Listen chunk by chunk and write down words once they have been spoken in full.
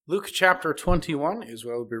Luke chapter 21 is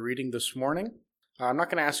what we'll be reading this morning. I'm not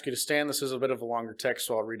going to ask you to stand. This is a bit of a longer text,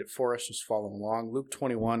 so I'll read it for us. Just follow along. Luke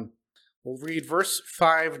 21. We'll read verse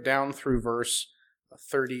 5 down through verse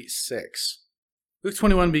 36. Luke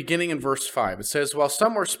 21, beginning in verse 5. It says, "While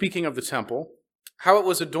some were speaking of the temple, how it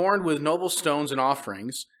was adorned with noble stones and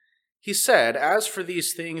offerings, he said, 'As for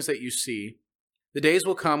these things that you see, the days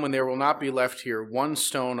will come when there will not be left here one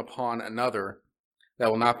stone upon another that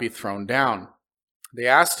will not be thrown down.' They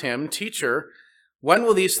asked him, 'Teacher, when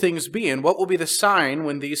will these things be, and what will be the sign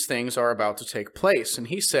when these things are about to take place?' And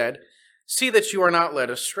he said, 'See that you are not led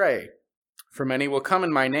astray. For many will come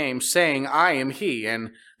in my name, saying, I am he,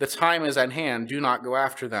 and the time is at hand. Do not go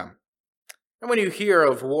after them. And when you hear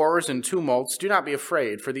of wars and tumults, do not be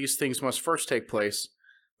afraid, for these things must first take place,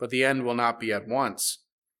 but the end will not be at once.'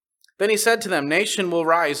 Then he said to them, 'Nation will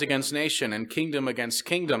rise against nation, and kingdom against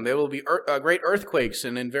kingdom. There will be great earthquakes,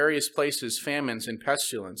 and in various places famines and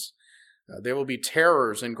pestilence. There will be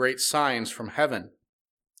terrors and great signs from heaven.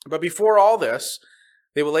 But before all this,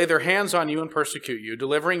 they will lay their hands on you and persecute you,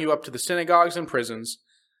 delivering you up to the synagogues and prisons.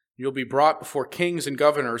 You'll be brought before kings and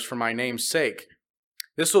governors for my name's sake.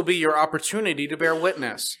 This will be your opportunity to bear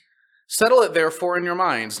witness. Settle it therefore in your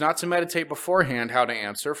minds, not to meditate beforehand how to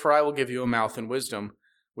answer, for I will give you a mouth and wisdom,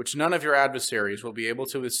 which none of your adversaries will be able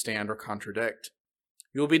to withstand or contradict.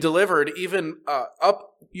 You will be delivered up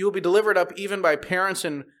even by parents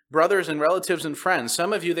and brothers and relatives and friends.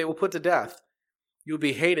 Some of you they will put to death. You will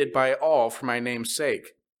be hated by all for my name's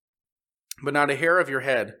sake. But not a hair of your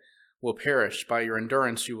head will perish. By your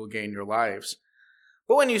endurance you will gain your lives.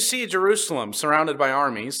 But when you see Jerusalem surrounded by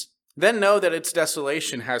armies, then know that its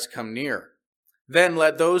desolation has come near. Then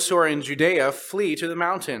let those who are in Judea flee to the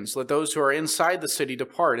mountains. Let those who are inside the city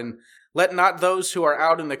depart, and let not those who are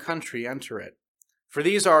out in the country enter it. For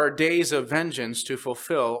these are days of vengeance to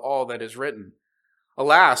fulfill all that is written.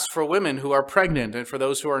 Alas, for women who are pregnant and for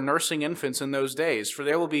those who are nursing infants in those days, for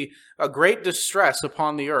there will be a great distress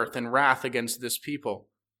upon the earth and wrath against this people.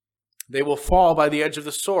 They will fall by the edge of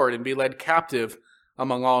the sword and be led captive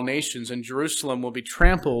among all nations, and Jerusalem will be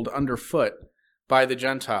trampled underfoot by the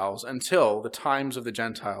Gentiles until the times of the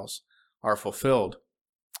Gentiles are fulfilled.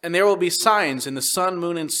 And there will be signs in the sun,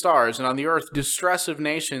 moon, and stars, and on the earth distress of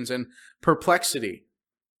nations and perplexity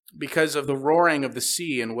because of the roaring of the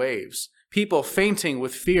sea and waves. People fainting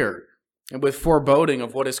with fear and with foreboding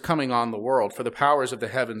of what is coming on the world, for the powers of the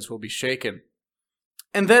heavens will be shaken.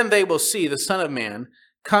 And then they will see the Son of Man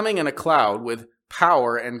coming in a cloud with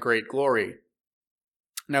power and great glory.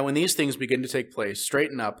 Now when these things begin to take place,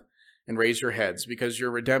 straighten up and raise your heads, because your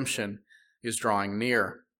redemption is drawing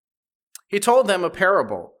near.' He told them a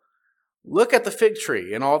parable. 'Look at the fig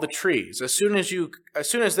tree and all the trees. As soon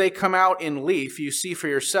as they come out in leaf, you see for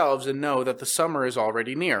yourselves and know that the summer is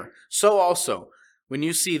already near. So also, when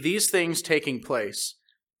you see these things taking place,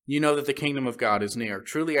 you know that the kingdom of God is near.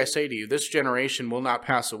 Truly I say to you, this generation will not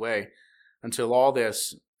pass away until all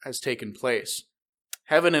this has taken place.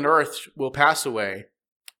 Heaven and earth will pass away,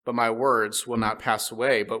 but my words will not pass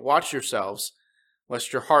away. But watch yourselves,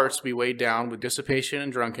 lest your hearts be weighed down with dissipation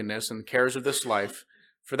and drunkenness and the cares of this life.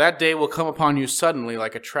 For that day will come upon you suddenly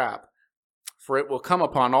like a trap. For it will come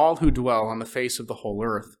upon all who dwell on the face of the whole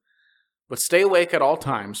earth. But stay awake at all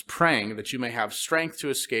times, praying that you may have strength to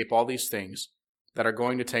escape all these things that are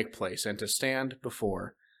going to take place and to stand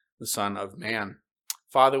before the Son of Man.'"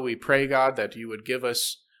 Father, we pray, God, that you would give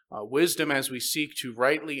us wisdom as we seek to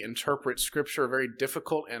rightly interpret Scripture, a very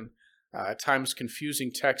difficult and at times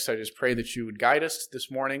confusing text. I just pray that you would guide us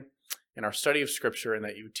this morning in our study of Scripture, and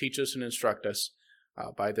that you would teach us and instruct us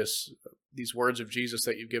by these words of Jesus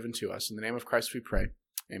that you've given to us. In the name of Christ we pray.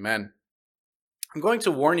 Amen. I'm going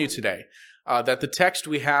to warn you today that the text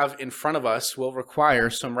we have in front of us will require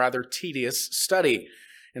some rather tedious study.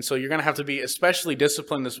 And so you're going to have to be especially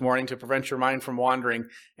disciplined this morning to prevent your mind from wandering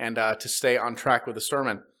and to stay on track with the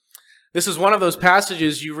sermon. This is one of those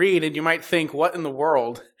passages you read and you might think, what in the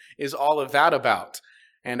world is all of that about?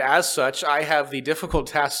 And as such, I have the difficult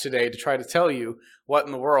task today to try to tell you what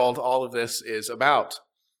in the world all of this is about.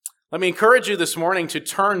 Let me encourage you this morning to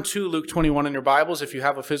turn to Luke 21 in your Bibles if you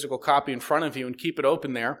have a physical copy in front of you, and keep it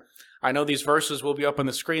open there. I know these verses will be up on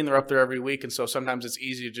the screen. They're up there every week, and so sometimes it's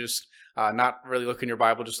easy to just not really look in your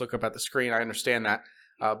Bible, just look up at the screen. I understand that.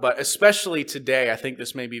 But especially today, I think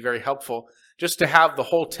this may be very helpful just to have the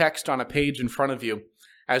whole text on a page in front of you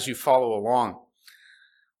as you follow along.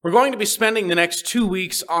 We're going to be spending the next 2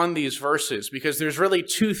 weeks on these verses because there's really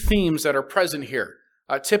two themes that are present here.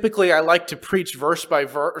 Typically, I like to preach verse by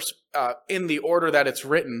verse in the order that it's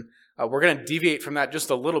written. We're going to deviate from that just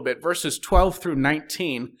a little bit. Verses 12 through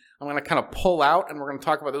 19, I'm going to kind of pull out, and we're going to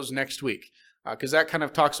talk about those next week. because that kind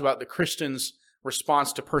of talks about the Christian's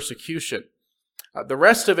response to persecution. The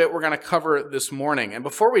rest of it we're going to cover this morning. And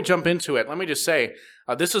before we jump into it, let me just say,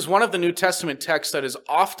 this is one of the New Testament texts that is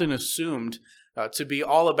often assumed to be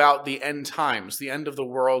all about the end times, the end of the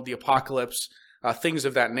world, the apocalypse, things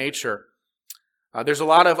of that nature. There's a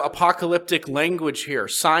lot of apocalyptic language here,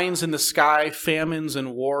 signs in the sky, famines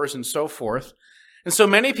and wars and so forth. And so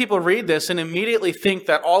many people read this and immediately think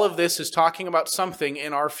that all of this is talking about something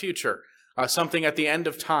in our future, something at the end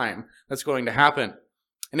of time that's going to happen.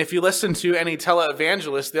 And if you listen to any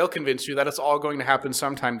televangelist, they'll convince you that it's all going to happen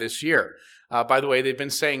sometime this year. By the way, they've been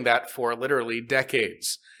saying that for literally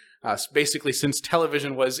decades. Basically, since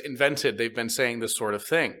television was invented, they've been saying this sort of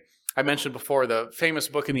thing. I mentioned before the famous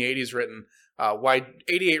book in the 80s written,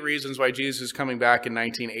 88 Reasons Why Jesus is Coming Back in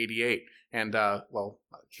 1988. And,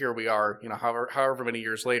 here we are, however many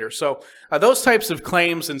years later. So those types of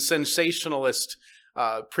claims and sensationalist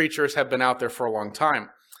preachers have been out there for a long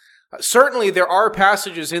time. Certainly, there are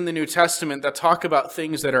passages in the New Testament that talk about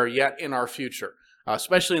things that are yet in our future,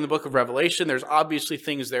 especially in the book of Revelation. There's obviously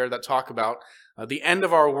things there that talk about the end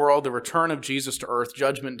of our world, the return of Jesus to earth,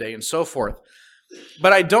 Judgment Day, and so forth.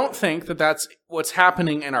 But I don't think that that's what's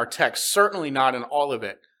happening in our text, certainly not in all of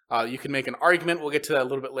it. You can make an argument, we'll get to that a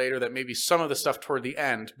little bit later, that maybe some of the stuff toward the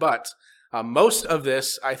end, but most of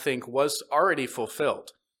this, I think, was already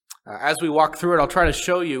fulfilled. As we walk through it, I'll try to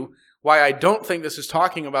show you why I don't think this is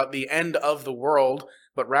talking about the end of the world,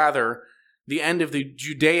 but rather the end of the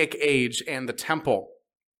Judaic age and the temple.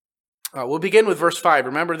 We'll begin with verse 5.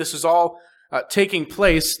 Remember, this is all taking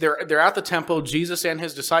place. They're at the temple, Jesus and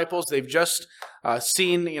his disciples. They've just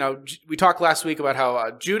seen, we talked last week about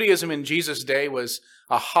how Judaism in Jesus' day was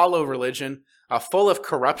a hollow religion, full of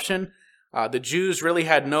corruption. The Jews really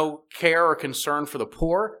had no care or concern for the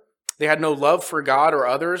poor. They had no love for God or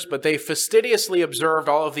others, but they fastidiously observed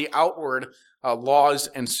all of the outward laws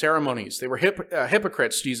and ceremonies. They were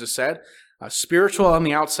hypocrites, Jesus said, spiritual on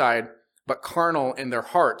the outside, but carnal in their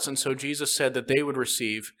hearts. And so Jesus said that they would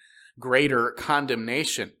receive greater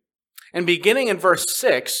condemnation. And beginning in verse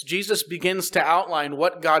 6, Jesus begins to outline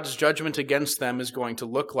what God's judgment against them is going to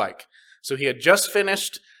look like. So he had just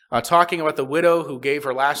finished talking about the widow who gave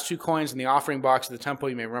her last 2 coins in the offering box of the temple.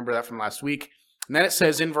 You may remember that from last week. And then it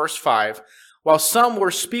says in verse 5, while some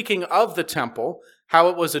were speaking of the temple, how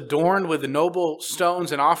it was adorned with noble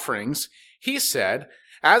stones and offerings, he said,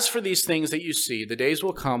 as for these things that you see, the days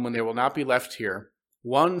will come when there will not be left here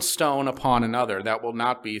one stone upon another that will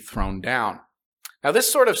not be thrown down. Now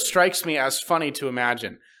this sort of strikes me as funny to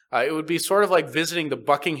imagine. It would be sort of like visiting the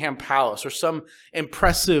Buckingham Palace or some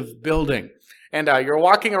impressive building. And you're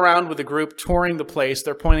walking around with a group touring the place.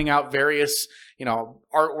 They're pointing out various,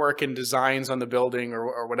 artwork and designs on the building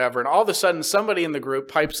or whatever. And all of a sudden, somebody in the group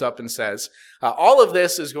pipes up and says, all of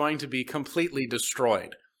this is going to be completely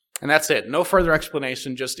destroyed. And that's it. No further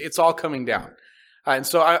explanation. Just it's all coming down. And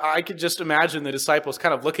so I could just imagine the disciples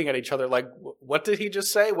kind of looking at each other like, what did he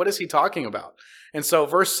just say? What is he talking about? And so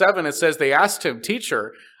verse 7, it says, they asked him,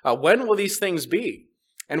 Teacher, when will these things be?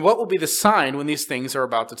 And what will be the sign when these things are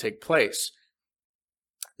about to take place?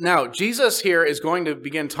 Now, Jesus here is going to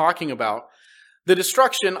begin talking about the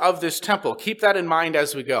destruction of this temple. Keep that in mind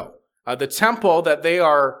as we go. The temple that they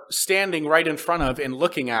are standing right in front of and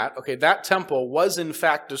looking at, that temple was in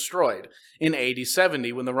fact destroyed in AD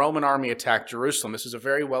 70 when the Roman army attacked Jerusalem. This is a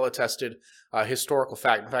very well-attested historical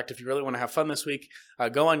fact. In fact, if you really want to have fun this week,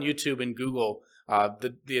 go on YouTube and Google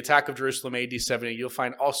the attack of Jerusalem AD 70. You'll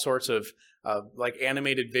find all sorts of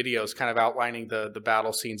animated videos kind of outlining the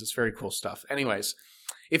battle scenes. It's very cool stuff. Anyways,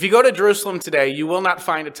 if you go to Jerusalem today, you will not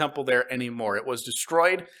find a temple there anymore. It was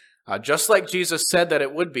destroyed, just like Jesus said that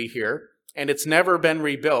it would be here, and it's never been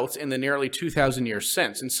rebuilt in the nearly 2,000 years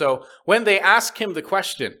since. And so when they ask him the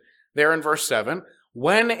question, there in verse 7,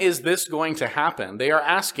 when is this going to happen? They are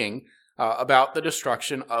asking about the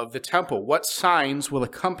destruction of the temple. What signs will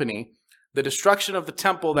accompany the destruction of the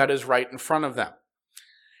temple that is right in front of them?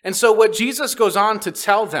 And so what Jesus goes on to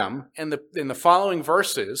tell them in the following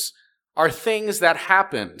verses are things that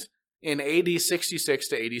happened in AD 66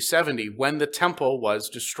 to AD 70 when the temple was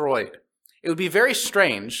destroyed. It would be very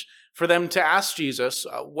strange for them to ask Jesus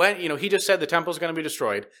when, he just said the temple is going to be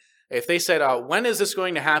destroyed. If they said, when is this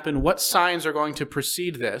going to happen? What signs are going to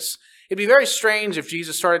precede this? It'd be very strange if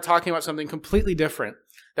Jesus started talking about something completely different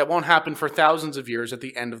that won't happen for thousands of years at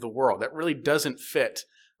the end of the world. That really doesn't fit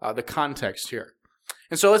the context here.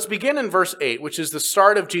 And so let's begin in verse 8, which is the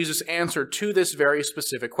start of Jesus' answer to this very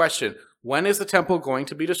specific question. When is the temple going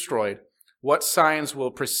to be destroyed? What signs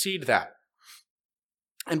will precede that?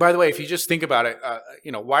 And by the way, if you just think about it,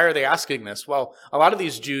 why are they asking this? Well, a lot of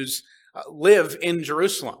these Jews live in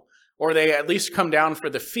Jerusalem, or they at least come down for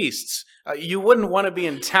the feasts. You wouldn't want to be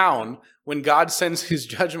in town when God sends his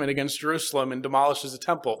judgment against Jerusalem and demolishes the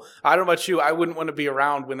temple. I don't know about you, I wouldn't want to be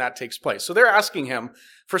around when that takes place. So they're asking him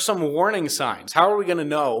for some warning signs. How are we going to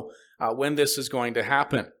know when this is going to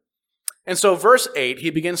happen? And so verse 8, he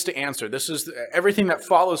begins to answer. This is everything that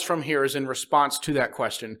follows from here is in response to that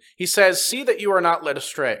question. He says, "See that you are not led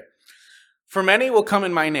astray. For many will come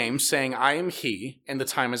in my name, saying, 'I am he,' and the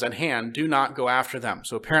time is at hand. Do not go after them."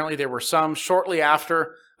 So apparently there were some shortly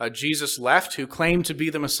after Jesus left who claimed to be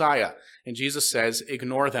the Messiah. And Jesus says,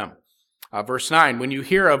 ignore them. Verse 9, "When you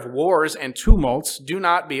hear of wars and tumults, do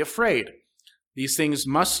not be afraid. These things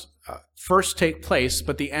must first take place,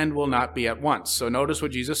 but the end will not be at once." So notice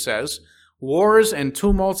what Jesus says. Wars and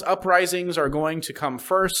tumults, uprisings are going to come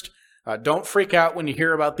first. Don't freak out when you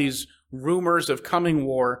hear about these rumors of coming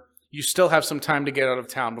war. You still have some time to get out of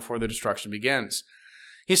town before the destruction begins.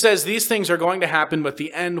 He says these things are going to happen, but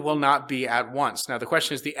the end will not be at once. Now the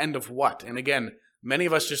question is the end of what? And again, many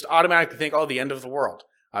of us just automatically think, the end of the world.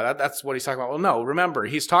 That's what he's talking about. Well, no, remember,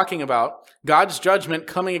 he's talking about God's judgment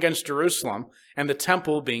coming against Jerusalem and the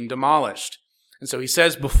temple being demolished. And so he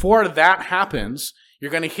says before that happens,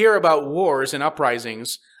 you're going to hear about wars and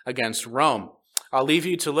uprisings against Rome. I'll leave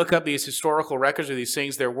you to look up these historical records of these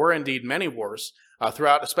things. There were indeed many wars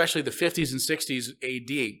throughout, especially the 50s and 60s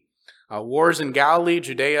AD. Wars in Galilee,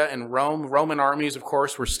 Judea, and Rome. Roman armies, of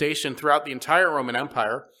course, were stationed throughout the entire Roman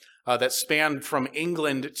Empire that spanned from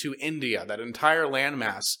England to India. That entire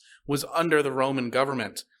landmass was under the Roman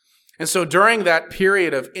government. And so during that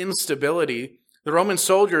period of instability, the Roman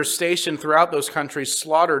soldiers stationed throughout those countries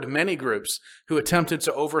slaughtered many groups who attempted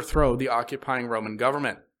to overthrow the occupying Roman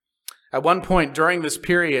government. At one point during this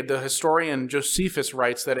period, the historian Josephus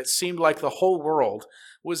writes that it seemed like the whole world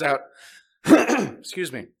was at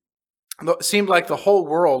excuse me. It seemed like the whole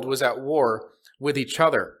world was at war with each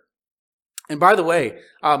other. And by the way,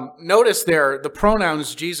 notice there the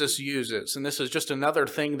pronouns Jesus uses, and this is just another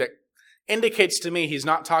thing that indicates to me he's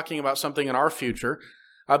not talking about something in our future,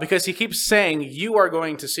 because he keeps saying, you are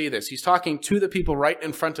going to see this. He's talking to the people right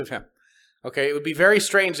in front of him. Okay, it would be very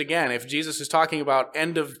strange, again, if Jesus is talking about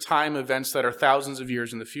end-of-time events that are thousands of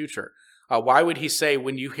years in the future. Why would he say,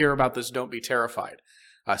 when you hear about this, don't be terrified?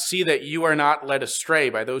 See that you are not led astray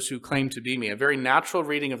by those who claim to be me. A very natural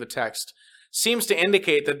reading of the text seems to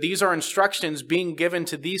indicate that these are instructions being given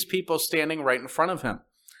to these people standing right in front of him,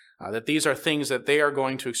 that these are things that they are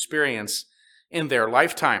going to experience in their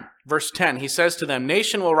lifetime. Verse 10, he says to them,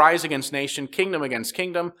 "Nation will rise against nation, kingdom against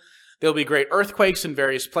kingdom. There will be great earthquakes in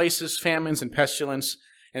various places, famines and pestilence,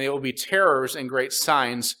 and there will be terrors and great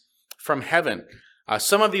signs from heaven."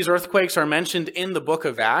 Some of these earthquakes are mentioned in the book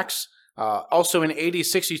of Acts. Also in AD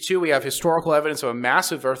 62, we have historical evidence of a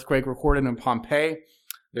massive earthquake recorded in Pompeii.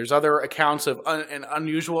 There's other accounts of an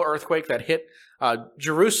unusual earthquake that hit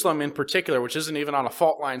Jerusalem in particular, which isn't even on a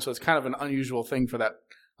fault line, so it's kind of an unusual thing for that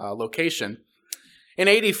location. In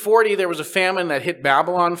AD 40, there was a famine that hit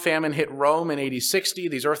Babylon. Famine hit Rome in AD 60.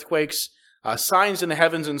 These earthquakes, signs in the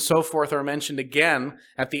heavens and so forth are mentioned again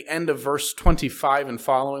at the end of verse 25 and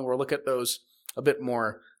following. We'll look at those a bit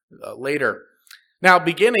more later. Now,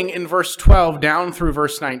 beginning in verse 12 down through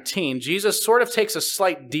verse 19, Jesus sort of takes a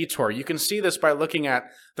slight detour. You can see this by looking at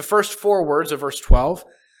the first four words of verse 12.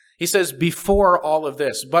 He says, before all of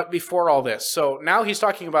this, but before all this. So now he's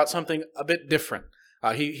talking about something a bit different.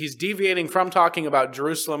 He's deviating from talking about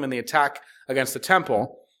Jerusalem and the attack against the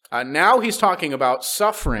temple. Now he's talking about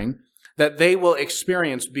suffering that they will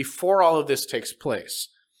experience before all of this takes place.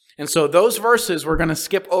 And so those verses we're going to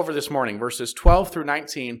skip over this morning, verses 12 through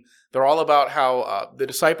 19. They're all about how the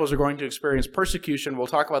disciples are going to experience persecution. We'll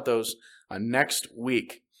talk about those next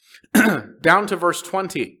week. Down to verse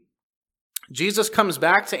 20. Jesus comes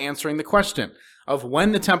back to answering the question of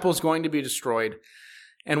when the temple is going to be destroyed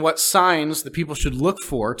and what signs the people should look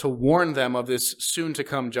for to warn them of this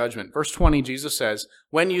soon-to-come judgment. Verse 20, Jesus says,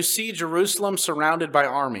 "When you see Jerusalem surrounded by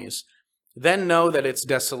armies, then know that its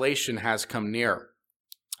desolation has come near."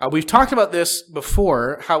 We've talked about this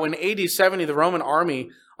before, how in AD 70, the Roman army,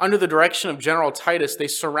 under the direction of General Titus, they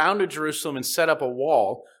surrounded Jerusalem and set up a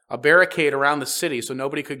wall, a barricade around the city so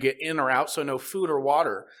nobody could get in or out, so no food or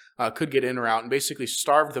water could get in or out, and basically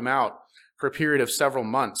starved them out for a period of several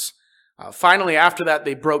months. Finally, after that,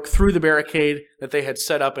 they broke through the barricade that they had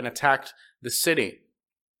set up and attacked the city.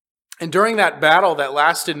 And during that battle that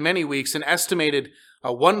lasted many weeks, an estimated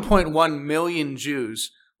 1.1 million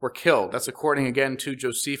Jews were killed. That's according again to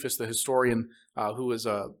Josephus, the historian who was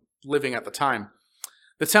living at the time.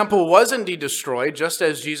 The temple was indeed destroyed, just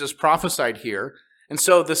as Jesus prophesied here. And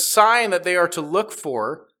so the sign that they are to look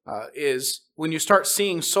for is when you start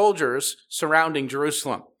seeing soldiers surrounding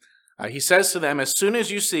Jerusalem. He says to them, as soon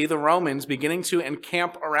as you see the Romans beginning to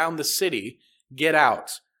encamp around the city, get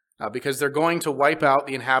out, because they're going to wipe out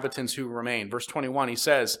the inhabitants who remain. Verse 21, he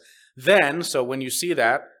says, then, so when you see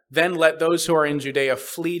that, then let those who are in Judea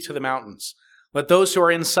flee to the mountains. Let those who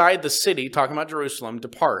are inside the city, talking about Jerusalem,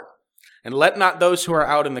 depart. And let not those who are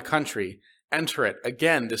out in the country enter it.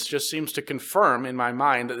 Again, this just seems to confirm in my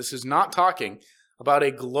mind that this is not talking about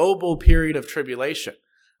a global period of tribulation.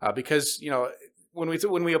 Because,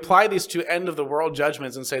 when we apply these to end of the world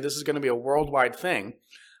judgments and say this is going to be a worldwide thing,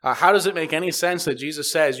 how does it make any sense that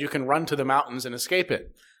Jesus says you can run to the mountains and escape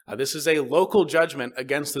it? This is a local judgment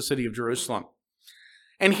against the city of Jerusalem.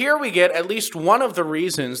 And here we get at least one of the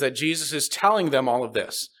reasons that Jesus is telling them all of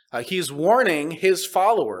this. He's warning his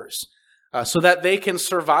followers so that they can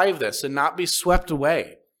survive this and not be swept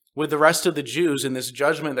away with the rest of the Jews in this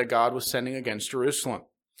judgment that God was sending against Jerusalem.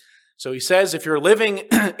 So he says, if you're living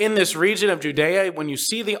in this region of Judea, when you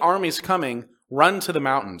see the armies coming, run to the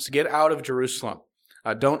mountains. Get out of Jerusalem.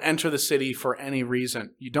 Don't enter the city for any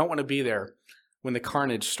reason. You don't want to be there when the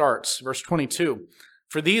carnage starts. Verse 22,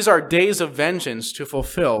 for these are days of vengeance to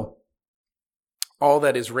fulfill all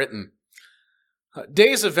that is written.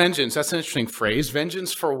 Days of vengeance, that's an interesting phrase.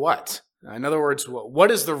 Vengeance for what? In other words, what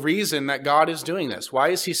is the reason that God is doing this? Why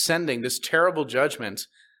is he sending this terrible judgment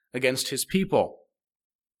against his people?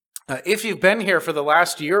 If you've been here for the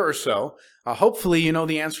last year or so, hopefully you know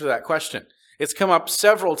the answer to that question. It's come up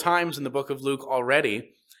several times in the book of Luke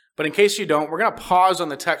already, but in case you don't, we're going to pause on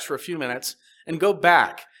the text for a few minutes and go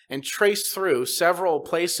back and trace through several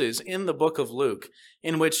places in the book of Luke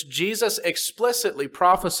in which Jesus explicitly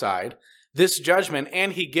prophesied this judgment,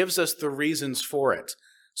 and he gives us the reasons for it.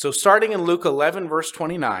 So starting in Luke 11, verse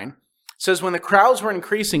 29, it says, when the crowds were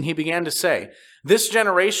increasing, he began to say, this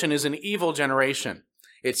generation is an evil generation.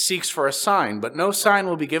 It seeks for a sign, but no sign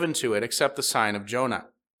will be given to it except the sign of Jonah.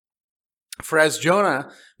 For as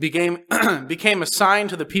Jonah became a sign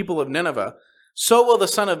to the people of Nineveh, so will the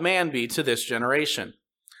Son of Man be to this generation.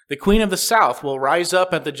 The queen of the south will rise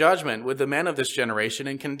up at the judgment with the men of this generation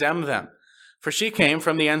and condemn them. For she came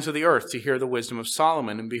from the ends of the earth to hear the wisdom of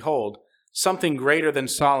Solomon, and behold, something greater than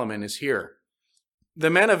Solomon is here.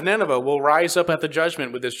 The men of Nineveh will rise up at the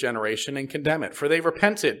judgment with this generation and condemn it, for they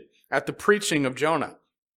repented at the preaching of Jonah.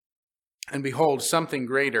 And behold, something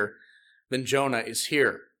greater than Jonah is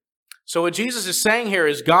here. So what Jesus is saying here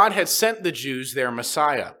is God had sent the Jews their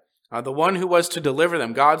Messiah, the one who was to deliver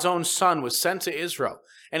them. God's own Son was sent to Israel.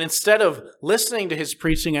 And instead of listening to his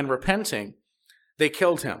preaching and repenting, they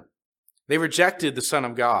killed him. They rejected the Son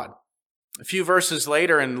of God. A few verses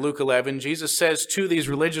later in Luke 11, Jesus says to these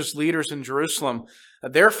religious leaders in Jerusalem,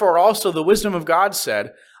 therefore also the wisdom of God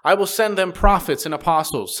said, I will send them prophets and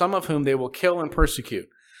apostles, some of whom they will kill and persecute,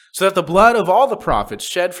 so that the blood of all the prophets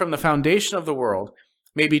shed from the foundation of the world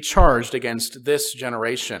may be charged against this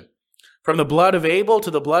generation. From the blood of Abel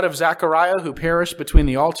to the blood of Zechariah, who perished between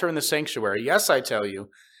the altar and the sanctuary. Yes, I tell you,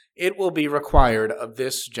 it will be required of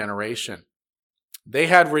this generation. They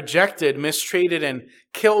had rejected, mistreated, and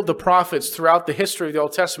killed the prophets throughout the history of the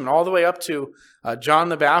Old Testament, all the way up to John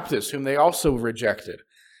the Baptist, whom they also rejected.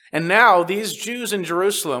 And now these Jews in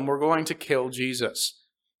Jerusalem were going to kill Jesus.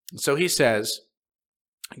 And so he says,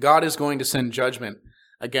 God is going to send judgment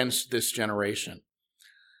against this generation.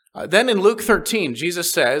 Then in Luke 13,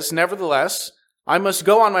 Jesus says, nevertheless, I must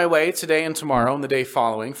go on my way today and tomorrow and the day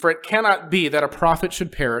following, for it cannot be that a prophet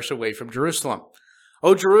should perish away from Jerusalem.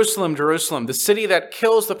 O Jerusalem, Jerusalem, the city that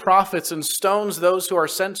kills the prophets and stones those who are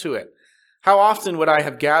sent to it. How often would I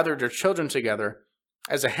have gathered your children together,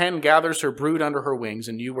 as a hen gathers her brood under her wings,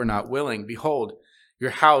 and you were not willing? Behold, your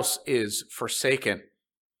house is forsaken.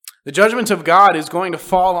 The judgment of God is going to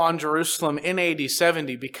fall on Jerusalem in AD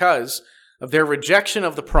 70 because of their rejection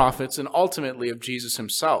of the prophets and ultimately of Jesus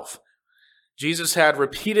himself. Jesus had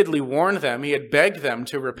repeatedly warned them, he had begged them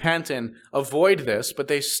to repent and avoid this, but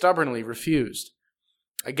they stubbornly refused.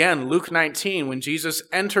 Again, Luke 19, when Jesus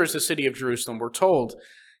enters the city of Jerusalem, we're told,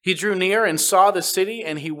 he drew near and saw the city,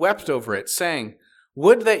 and he wept over it, saying,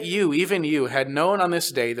 would that you, even you, had known on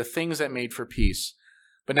this day the things that made for peace,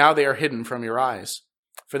 but now they are hidden from your eyes.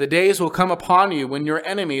 For the days will come upon you when your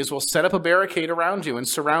enemies will set up a barricade around you and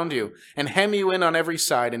surround you, and hem you in on every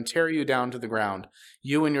side and tear you down to the ground,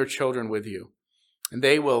 you and your children with you. And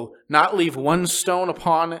they will not leave one stone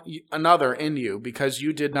upon another in you, because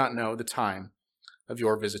you did not know the time of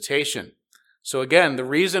your visitation. So again, the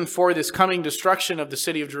reason for this coming destruction of the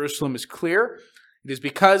city of Jerusalem is clear. It is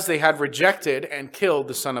because they had rejected and killed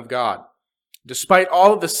the Son of God. Despite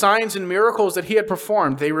all of the signs and miracles that he had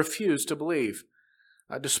performed, they refused to believe.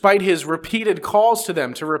 Despite his repeated calls to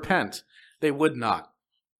them to repent, they would not.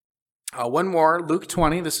 One more, Luke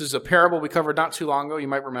 20. This is a parable we covered not too long ago. You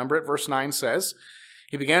might remember it. Verse 9 says,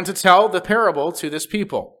 he began to tell the parable to this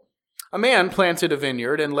people. A man planted a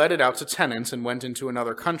vineyard and let it out to tenants and went into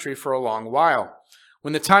another country for a long while.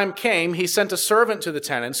 When the time came, he sent a servant to the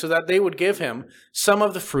tenants so that they would give him some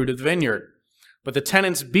of the fruit of the vineyard. But the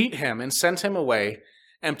tenants beat him and sent him away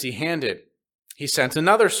empty-handed. He sent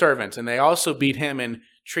another servant, and they also beat him and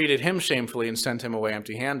treated him shamefully and sent him away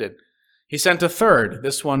empty-handed. He sent a third.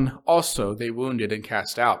 This one also they wounded and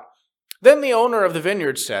cast out. Then the owner of the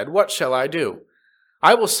vineyard said, "What shall I do?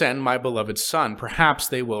 I will send my beloved son. Perhaps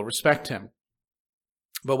they will respect him."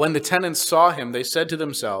 But when the tenants saw him, they said to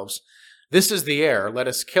themselves, "This is the heir. Let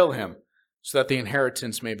us kill him, so that the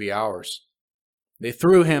inheritance may be ours." They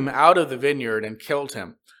threw him out of the vineyard and killed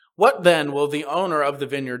him. What then will the owner of the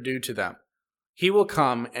vineyard do to them? He will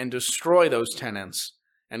come and destroy those tenants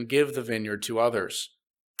and give the vineyard to others.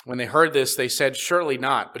 When they heard this, they said, "Surely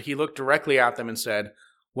not." But he looked directly at them and said,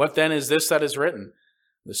 "What then is this that is written?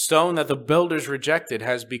 The stone that the builders rejected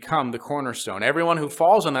has become the cornerstone. Everyone who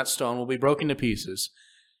falls on that stone will be broken to pieces,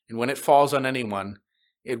 and when it falls on anyone,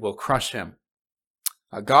 it will crush him."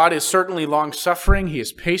 God is certainly long-suffering. He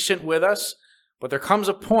is patient with us, but there comes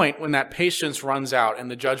a point when that patience runs out and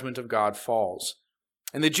the judgment of God falls.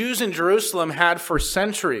 And the Jews in Jerusalem had for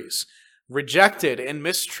centuries rejected and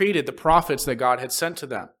mistreated the prophets that God had sent to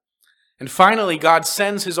them. And finally, God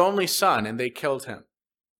sends his only son, and they killed him.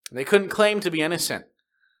 They couldn't claim to be innocent.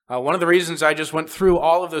 One of the reasons I just went through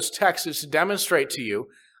all of those texts is to demonstrate to you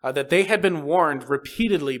that they had been warned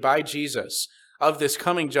repeatedly by Jesus of this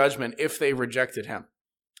coming judgment if they rejected him.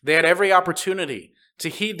 They had every opportunity to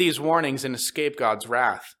heed these warnings and escape God's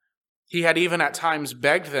wrath. He had even at times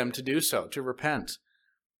begged them to do so, to repent.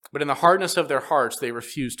 But in the hardness of their hearts, they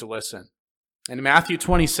refused to listen. In Matthew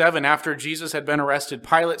 27, after Jesus had been arrested,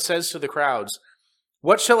 Pilate says to the crowds,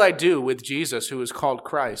 "What shall I do with Jesus who is called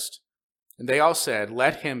Christ?" And they all said,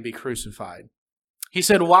 "Let him be crucified." He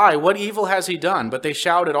said, "Why? What evil has he done?" But they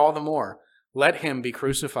shouted all the more, "Let him be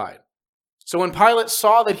crucified." So when Pilate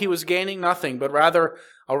saw that he was gaining nothing, but rather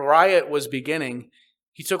a riot was beginning,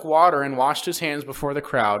 he took water and washed his hands before the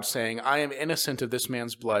crowd, saying, "I am innocent of this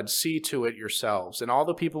man's blood. See to it yourselves." And all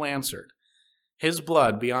the people answered, "His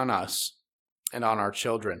blood be on us and on our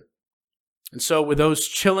children." And so with those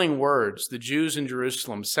chilling words, the Jews in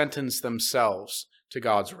Jerusalem sentenced themselves to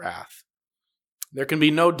God's wrath. There can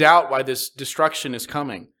be no doubt why this destruction is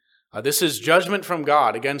coming. This is judgment from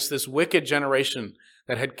God against this wicked generation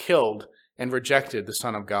that had killed and rejected the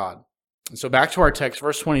Son of God. And so back to our text,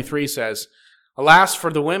 verse 23 says, "Alas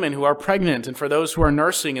for the women who are pregnant and for those who are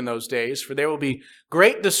nursing in those days, for there will be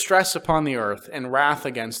great distress upon the earth and wrath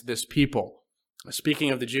against this people." Speaking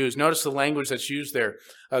of the Jews, notice the language that's used there.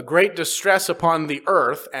 Great distress upon the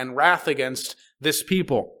earth and wrath against this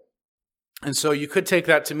people. And so you could take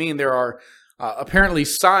that to mean there are apparently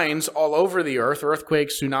signs all over the earth,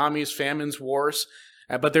 earthquakes, tsunamis, famines, wars,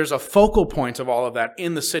 but there's a focal point of all of that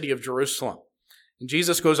in the city of Jerusalem. And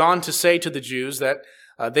Jesus goes on to say to the Jews that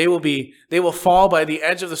they will fall by the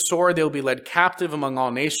edge of the sword, they will be led captive among all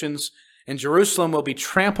nations, and Jerusalem will be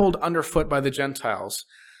trampled underfoot by the Gentiles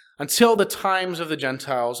until the times of the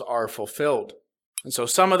Gentiles are fulfilled. And so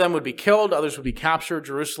some of them would be killed, others would be captured,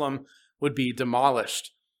 Jerusalem would be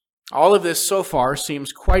demolished. All of this so far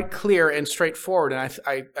seems quite clear and straightforward, and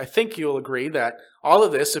I think you'll agree that all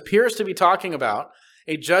of this appears to be talking about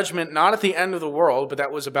a judgment not at the end of the world, but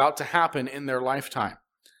that was about to happen in their lifetime.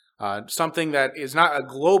 Something that is not a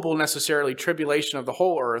global necessarily tribulation of the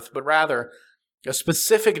whole earth, but rather a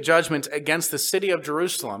specific judgment against the city of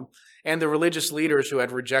Jerusalem and the religious leaders who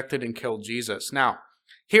had rejected and killed Jesus. Now,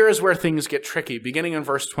 here is where things get tricky, beginning in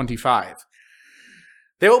verse 25.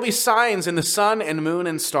 "There will be signs in the sun and moon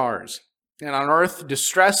and stars, and on earth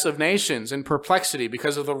distress of nations and perplexity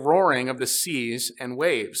because of the roaring of the seas and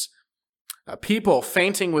waves. People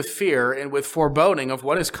fainting with fear and with foreboding of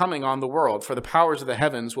what is coming on the world, for the powers of the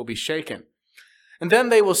heavens will be shaken. And then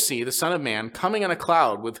they will see the Son of Man coming in a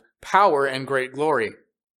cloud with power and great glory."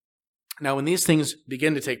 Now, when these things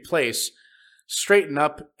begin to take place, straighten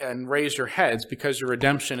up and raise your heads because your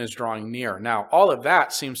redemption is drawing near. Now, all of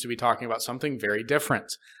that seems to be talking about something very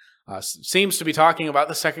different. Seems to be talking about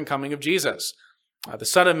the second coming of Jesus. The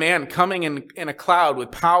Son of Man coming in a cloud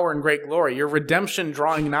with power and great glory, your redemption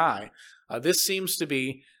drawing nigh. This seems to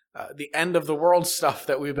be the end of the world stuff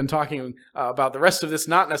that we've been talking about, the rest of this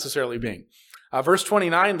not necessarily being. Verse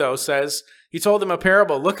 29, though, says, "He told them a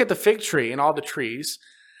parable. Look at the fig tree and all the trees.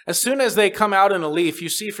 As soon as they come out in a leaf, you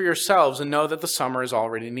see for yourselves and know that the summer is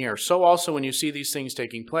already near. So also when you see these things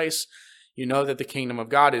taking place, you know that the kingdom of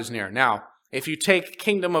God is near." Now, if you take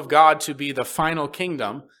kingdom of God to be the final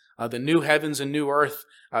kingdom, the new heavens and new earth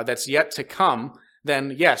that's yet to come,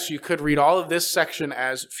 then yes, you could read all of this section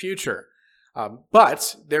as future.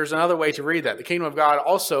 But there's another way to read that. The kingdom of God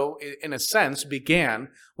also, in a sense, began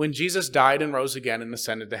when Jesus died and rose again and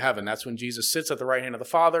ascended to heaven. That's when Jesus sits at the right hand of the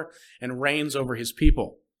Father and reigns over his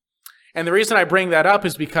people. And the reason I bring that up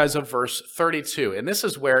is because of verse 32. And this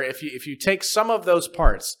is where if you take some of those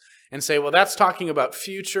parts and say, well, that's talking about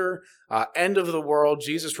future, end of the world,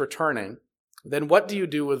 Jesus returning, then what do you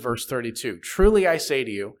do with verse 32? Truly I say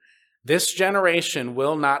to you, this generation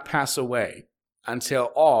will not pass away until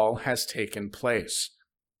all has taken place.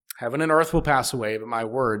 Heaven and earth will pass away, but my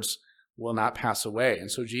words will not pass away.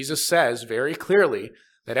 And so Jesus says very clearly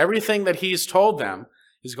that everything that he's told them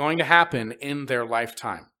is going to happen in their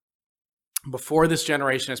lifetime. Before this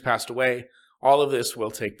generation has passed away, all of this will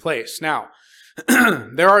take place. Now,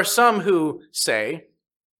 there are some who say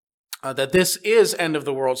that this is end of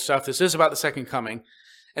the world stuff. This is about the second coming.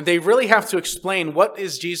 And they really have to explain, what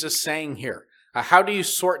is Jesus saying here? How do you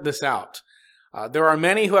sort this out? There are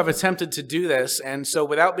many who have attempted to do this, and so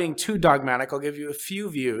without being too dogmatic, I'll give you a few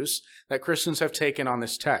views that Christians have taken on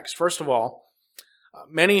this text. First of all,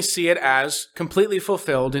 many see it as completely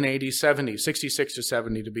fulfilled in AD 70, 66 to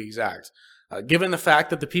 70 to be exact. Given the fact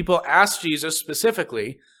that the people asked Jesus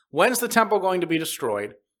specifically, when's the temple going to be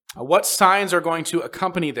destroyed? What signs are going to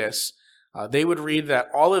accompany this? They would read that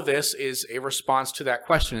all of this is a response to that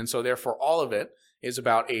question, and so therefore all of it is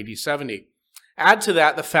about AD 70. Add to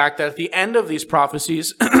that the fact that at the end of these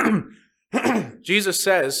prophecies, Jesus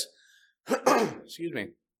says,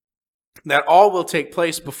 that all will take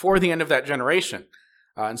place before the end of that generation.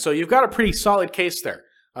 And so you've got a pretty solid case there,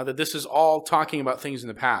 that this is all talking about things in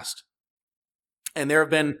the past. And there have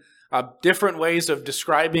been different ways of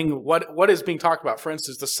describing what is being talked about. For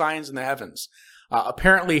instance, the signs in the heavens.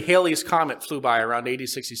 Apparently, Halley's Comet flew by around AD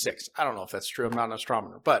 66. I don't know if that's true. I'm not an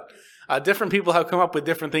astronomer. But different people have come up with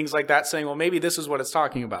different things like that, saying, well, maybe this is what it's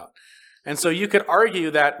talking about. And so you could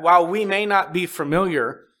argue that while we may not be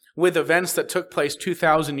familiar with events that took place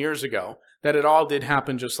 2,000 years ago, that it all did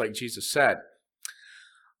happen just like Jesus said.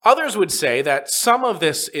 Others would say that some of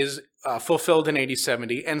this is fulfilled in AD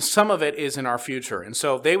 70, and some of it is in our future. And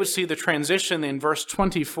so they would see the transition in verse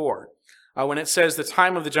 24, when it says the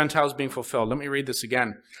time of the Gentiles being fulfilled. Let me read this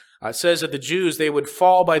again. It says that the Jews, they would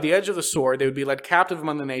fall by the edge of the sword. They would be led captive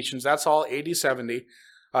among the nations. That's all AD 70.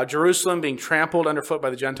 Jerusalem being trampled underfoot by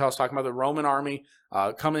the Gentiles, talking about the Roman army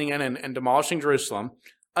coming in and demolishing Jerusalem,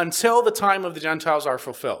 until the time of the Gentiles are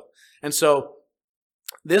fulfilled. And so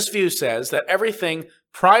this view says that everything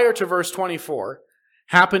prior to verse 24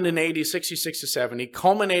 happened in AD 66 to 70,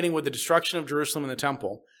 culminating with the destruction of Jerusalem and the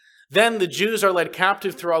temple. Then the Jews are led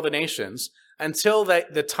captive through all the nations until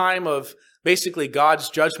the time of basically God's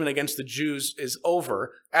judgment against the Jews is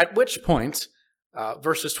over, at which point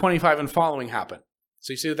verses 25 and following happen.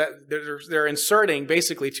 So you see that they're inserting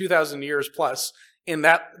basically 2,000 years plus in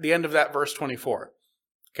the end of that verse 24.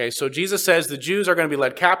 Okay, so Jesus says the Jews are going to be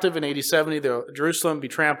led captive in AD 70, Jerusalem be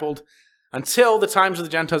trampled until the times of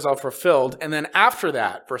the Gentiles are fulfilled, and then after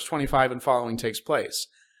that, verse 25 and following takes place.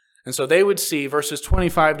 And so they would see verses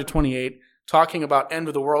 25 to 28 talking about end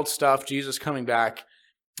of the world stuff, Jesus coming back.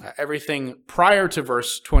 Everything prior to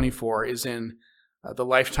verse 24 is in the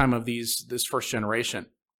lifetime of this first generation.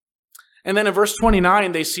 And then in verse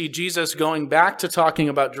 29, they see Jesus going back to talking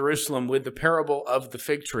about Jerusalem with the parable of the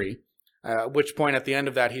fig tree, at which point at the end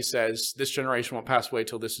of that he says, this generation won't pass away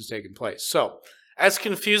till this has taken place. So, as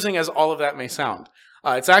confusing as all of that may sound,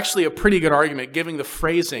 it's actually a pretty good argument, given the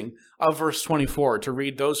phrasing of verse 24, to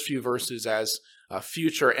read those few verses as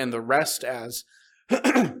future and the rest as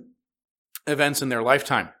events in their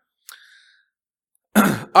lifetime.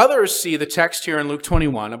 Others see the text here in Luke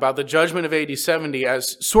 21 about the judgment of AD 70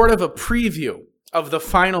 as sort of a preview of the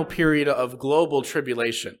final period of global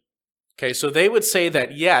tribulation. Okay, so they would say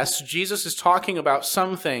that yes, Jesus is talking about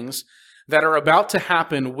some things that are about to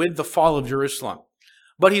happen with the fall of Jerusalem.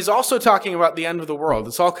 But he's also talking about the end of the world.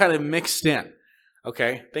 It's all kind of mixed in.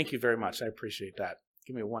 Okay, thank you very much. I appreciate that.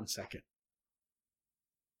 Give me 1 second.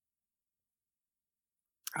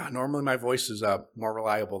 Normally my voice is more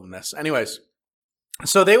reliable than this. Anyways,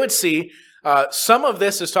 so they would see some of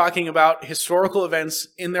this is talking about historical events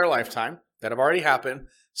in their lifetime that have already happened.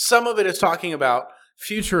 Some of it is talking about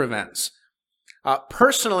future events.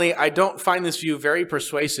 Personally, I don't find this view very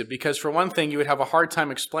persuasive because, for one thing, you would have a hard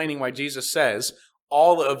time explaining why Jesus says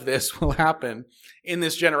all of this will happen in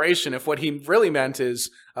this generation if what he really meant is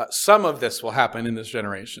some of this will happen in this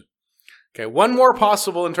generation. Okay, one more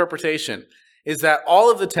possible interpretation is that all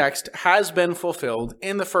of the text has been fulfilled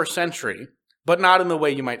in the first century, but not in the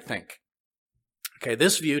way you might think. Okay,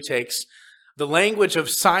 this view takes The language of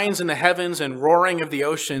signs in the heavens and roaring of the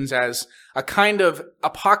oceans as a kind of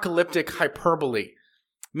apocalyptic hyperbole,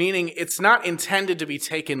 meaning it's not intended to be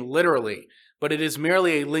taken literally, but it is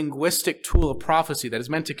merely a linguistic tool of prophecy that is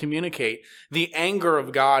meant to communicate the anger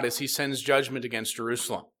of God as he sends judgment against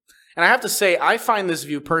Jerusalem. And I have to say, I find this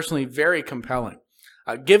view personally very compelling,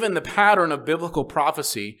 given the pattern of biblical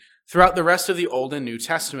prophecy throughout the rest of the Old and New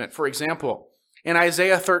Testament. For example, in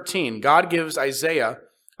Isaiah 13, God gives Isaiah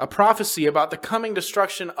a prophecy about the coming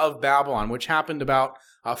destruction of Babylon, which happened about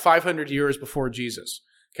 500 years before Jesus.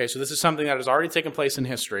 Okay, so this is something that has already taken place in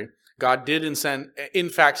history. God did in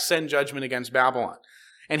fact send judgment against Babylon.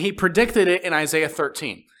 And he predicted it in Isaiah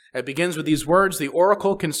 13. It begins with these words, the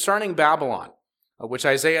oracle concerning Babylon, which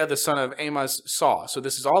Isaiah the son of Amos saw. So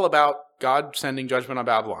this is all about God sending judgment on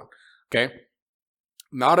Babylon. Okay?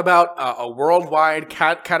 Not about a worldwide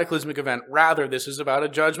cataclysmic event. Rather, this is about a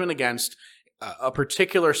judgment against a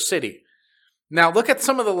particular city. Now, look at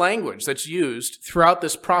some of the language that's used throughout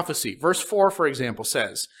this prophecy. Verse 4, for example,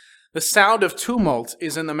 says, the sound of tumult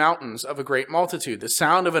is in the mountains of a great multitude, the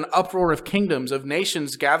sound of an uproar of kingdoms, of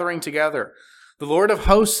nations gathering together. The Lord of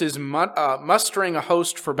hosts is mustering a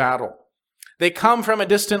host for battle. They come from a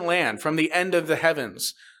distant land, from the end of the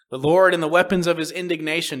heavens. The Lord and the weapons of his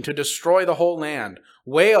indignation to destroy the whole land.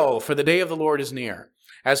 Wail, for the day of the Lord is near.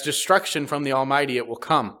 As destruction from the Almighty it will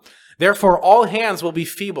come. Therefore all hands will be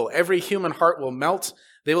feeble, every human heart will melt,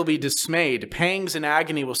 they will be dismayed, pangs and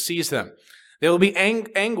agony will seize them. They will be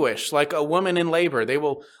anguish like a woman in labor. They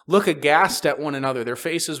will look aghast at one another, their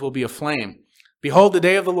faces will be aflame. Behold, the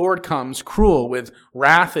day of the Lord comes, cruel with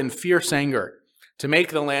wrath and fierce anger, to make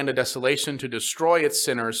the land a desolation, to destroy its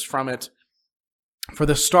sinners from it. For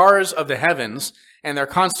the stars of the heavens and their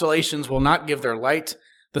constellations will not give their light.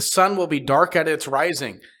 The sun will be dark at its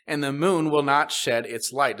rising, and the moon will not shed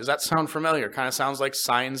its light. Does that sound familiar? Kind of sounds like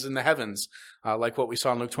signs in the heavens, like what we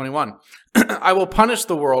saw in Luke 21. I will punish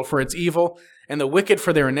the world for its evil, and the wicked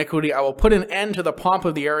for their iniquity. I will put an end to the pomp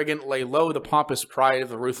of the arrogant, lay low the pompous pride of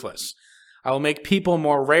the ruthless. I will make people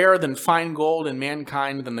more rare than fine gold, and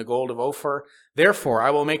mankind than the gold of Ophir. Therefore, I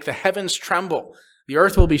will make the heavens tremble. The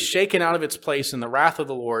earth will be shaken out of its place in the wrath of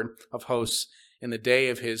the Lord of hosts in the day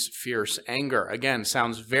of his fierce anger. Again,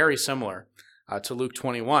 sounds very similar to Luke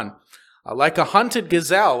 21. Like a hunted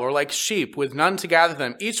gazelle or like sheep with none to gather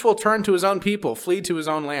them, each will turn to his own people, flee to his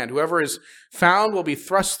own land. Whoever is found will be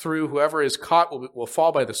thrust through. Whoever is caught will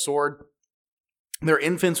fall by the sword. Their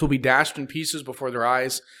infants will be dashed in pieces before their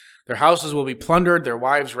eyes. Their houses will be plundered, their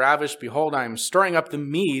wives ravished. Behold, I am stirring up the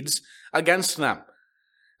Medes against them,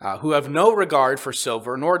 who have no regard for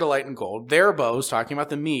silver nor delight in gold. Their bows, talking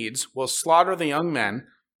about the Medes, will slaughter the young men.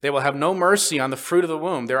 They will have no mercy on the fruit of the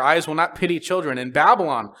womb. Their eyes will not pity children. In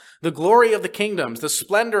Babylon, the glory of the kingdoms, the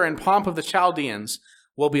splendor and pomp of the Chaldeans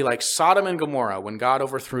will be like Sodom and Gomorrah when God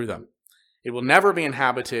overthrew them. It will never be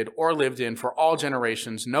inhabited or lived in for all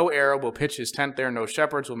generations. No Arab will pitch his tent there. No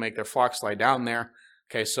shepherds will make their flocks lie down there.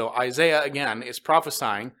 Okay, so Isaiah, again, is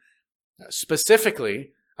prophesying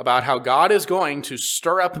specifically about how God is going to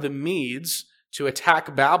stir up the Medes to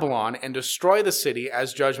attack Babylon and destroy the city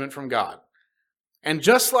as judgment from God. And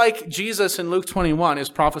just like Jesus in Luke 21 is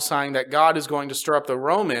prophesying that God is going to stir up the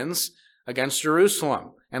Romans against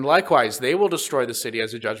Jerusalem, and likewise, they will destroy the city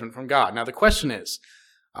as a judgment from God. Now the question is,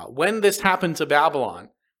 when this happened to Babylon,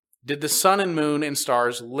 did the sun and moon and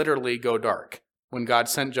stars literally go dark when God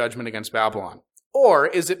sent judgment against Babylon? Or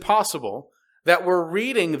is it possible that we're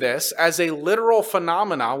reading this as a literal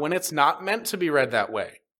phenomena when it's not meant to be read that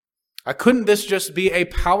way? Couldn't this just be a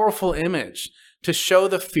powerful image to show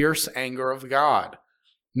the fierce anger of God,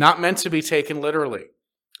 not meant to be taken literally?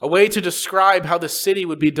 A way to describe how the city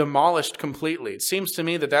would be demolished completely. It seems to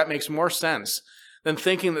me that that makes more sense than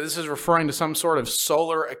thinking that this is referring to some sort of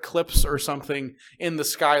solar eclipse or something in the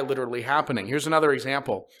sky literally happening. Here's another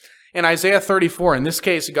example. In Isaiah 34, in this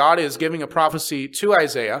case, God is giving a prophecy to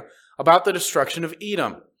Isaiah about the destruction of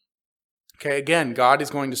Edom. Okay, again, God is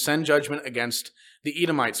going to send judgment against the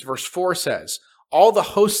Edomites. Verse 4 says, all the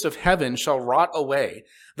hosts of heaven shall rot away.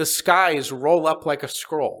 The skies roll up like a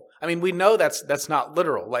scroll. I mean, we know that's not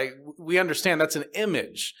literal. Like, we understand that's an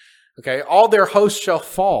image. Okay, all their hosts shall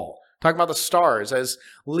fall. Talking about the stars, as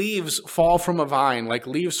leaves fall from a vine, like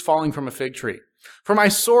leaves falling from a fig tree. For my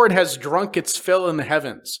sword has drunk its fill in the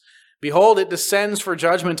heavens. Behold, it descends for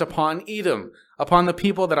judgment upon Edom, upon the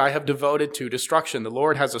people that I have devoted to destruction. The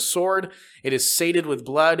Lord has a sword. It is sated with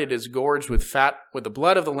blood. It is gorged with fat, with the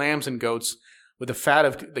blood of the lambs and goats, with the fat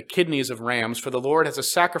of the kidneys of rams. For the Lord has a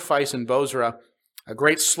sacrifice in Bozrah, a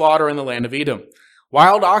great slaughter in the land of Edom.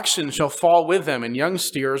 Wild oxen shall fall with them, and young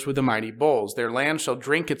steers with the mighty bulls. Their land shall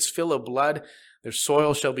drink its fill of blood. Their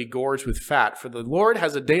soil shall be gorged with fat, for the Lord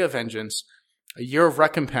has a day of vengeance, a year of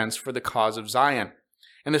recompense for the cause of Zion.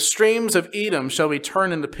 And the streams of Edom shall be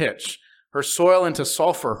turned into pitch, her soil into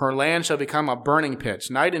sulfur, her land shall become a burning pitch.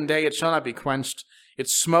 Night and day it shall not be quenched,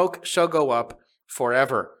 its smoke shall go up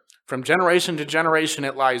forever. From generation to generation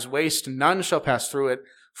it lies waste, none shall pass through it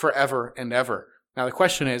forever and ever. Now the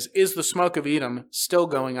question is the smoke of Edom still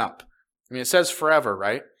going up? I mean, it says forever,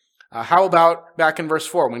 right? How about back in verse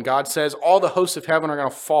 4 when God says all the hosts of heaven are going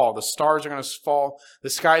to fall, the stars are going to fall, the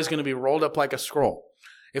sky is going to be rolled up like a scroll?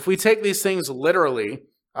 If we take these things literally,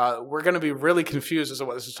 we're going to be really confused as to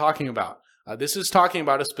what this is talking about. This is talking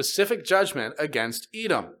about a specific judgment against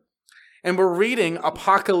Edom. And we're reading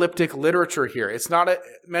apocalyptic literature here. It's not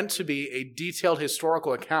meant to be a detailed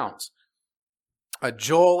historical account.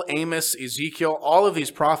 Joel, Amos, Ezekiel, all of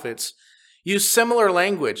these prophets use similar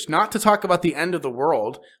language, not to talk about the end of the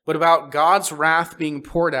world, but about God's wrath being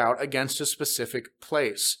poured out against a specific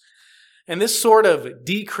place. And this sort of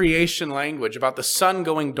decreation language about the sun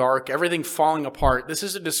going dark, everything falling apart, this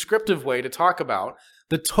is a descriptive way to talk about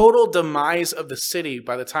the total demise of the city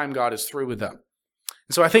by the time God is through with them.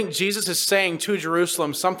 And so I think Jesus is saying to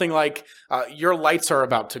Jerusalem something like, your lights are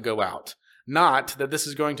about to go out, not that this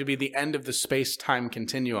is going to be the end of the space-time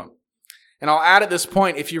continuum. And I'll add at this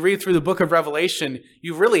point, if you read through the book of Revelation,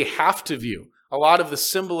 you really have to view a lot of the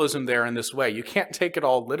symbolism there in this way. You can't take it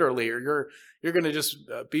all literally, or you're going to just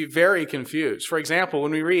be very confused. For example,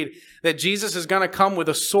 when we read that Jesus is going to come with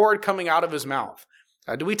a sword coming out of his mouth,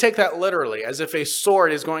 do we take that literally, as if a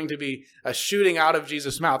sword is going to be shooting out of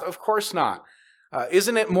Jesus' mouth? Of course not.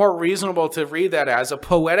 Isn't it more reasonable to read that as a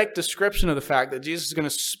poetic description of the fact that Jesus is going to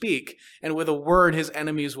speak, and with a word his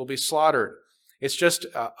enemies will be slaughtered? It's just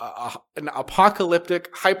an apocalyptic,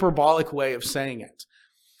 hyperbolic way of saying it.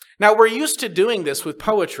 Now, we're used to doing this with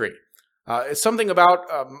poetry. It's something about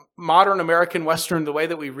modern American Western, the way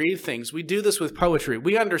that we read things. We do this with poetry.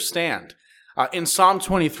 We understand. In Psalm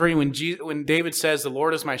 23, when David says, the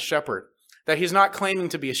Lord is my shepherd, that he's not claiming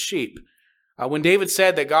to be a sheep. When David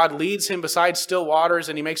said that God leads him beside still waters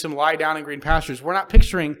and he makes him lie down in green pastures, we're not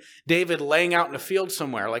picturing David laying out in a field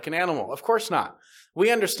somewhere like an animal. Of course not. We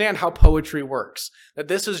understand how poetry works, that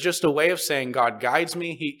this is just a way of saying God guides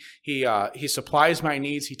me, he supplies my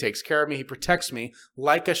needs, he takes care of me, he protects me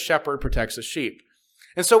like a shepherd protects a sheep.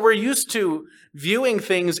 And so we're used to viewing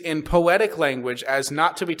things in poetic language as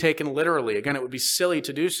not to be taken literally. Again, it would be silly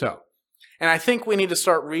to do so. And I think we need to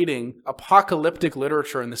start reading apocalyptic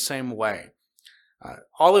literature in the same way.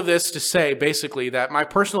 All of this to say, basically, that my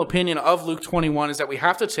personal opinion of Luke 21 is that we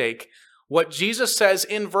have to take what Jesus says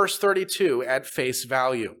in verse 32 at face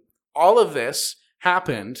value. All of this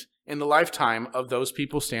happened in the lifetime of those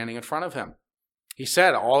people standing in front of him. He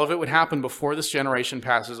said all of it would happen before this generation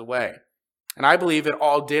passes away. And I believe it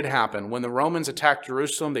all did happen. When the Romans attacked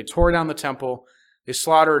Jerusalem, they tore down the temple, they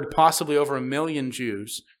slaughtered possibly over 1 million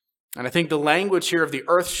Jews. And I think the language here of the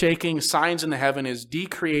earth-shaking signs in the heaven is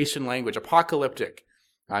decreation language, apocalyptic,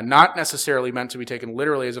 not necessarily meant to be taken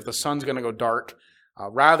literally as if the sun's going to go dark.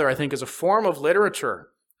 Rather, I think, is a form of literature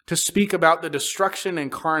to speak about the destruction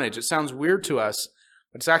and carnage. It sounds weird to us,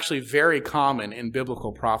 but it's actually very common in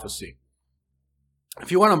biblical prophecy. If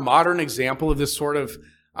you want a modern example of this sort of,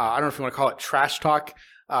 I don't know if you want to call it trash talk,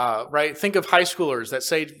 right? Think of high schoolers that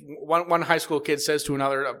say, one high school kid says to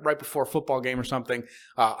another right before a football game or something,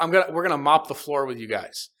 we're going to mop the floor with you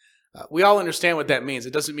guys. We all understand what that means.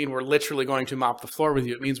 It doesn't mean we're literally going to mop the floor with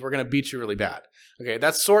you. It means we're going to beat you really bad. Okay,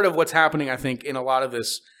 that's sort of what's happening, I think, in a lot of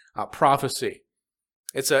this prophecy.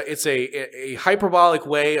 It's a hyperbolic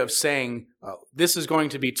way of saying this is going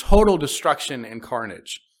to be total destruction and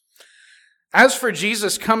carnage. As for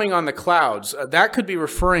Jesus coming on the clouds, that could be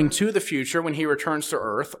referring to the future when he returns to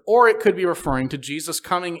earth, or it could be referring to Jesus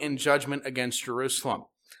coming in judgment against Jerusalem.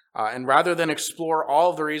 And rather than explore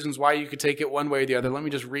all of the reasons why you could take it one way or the other, let me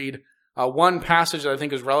just read one passage that I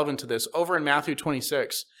think is relevant to this. Over in Matthew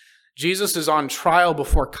 26, Jesus is on trial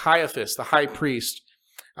before Caiaphas, the high priest.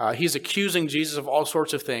 He's accusing Jesus of all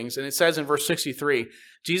sorts of things. And it says in verse 63,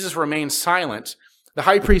 Jesus remained silent. The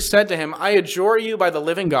high priest said to him, I adjure you by the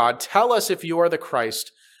living God, tell us if you are the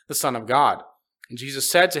Christ, the Son of God. And Jesus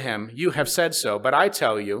said to him, you have said so, but I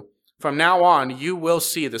tell you, from now on you will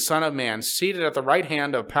see the Son of Man seated at the right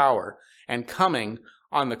hand of power and coming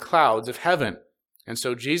on the clouds of heaven. And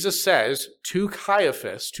so Jesus says to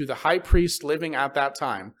Caiaphas, to the high priest living at that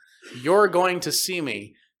time, you're going to see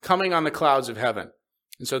me coming on the clouds of heaven.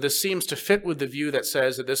 And so this seems to fit with the view that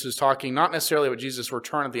says that this is talking not necessarily about Jesus'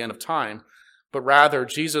 return at the end of time, but rather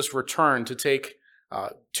Jesus' return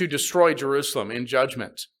to destroy Jerusalem in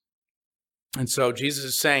judgment. And so Jesus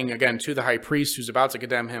is saying, again, to the high priest who's about to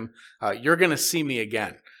condemn him, you're going to see me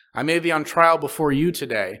again. I may be on trial before you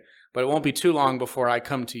today, but it won't be too long before I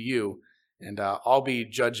come to you, and I'll be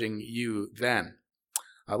judging you then.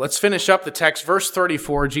 Let's finish up the text. Verse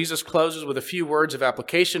 34, Jesus closes with a few words of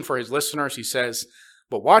application for his listeners. He says,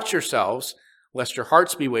 "But watch yourselves, lest your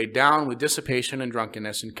hearts be weighed down with dissipation and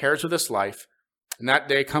drunkenness and cares of this life, and that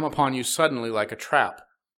day come upon you suddenly like a trap.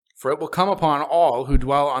 For it will come upon all who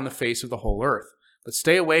dwell on the face of the whole earth. But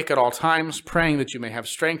stay awake at all times, praying that you may have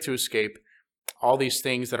strength to escape all these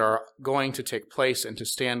things that are going to take place and to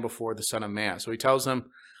stand before the Son of Man." So he tells them,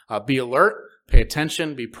 be alert, pay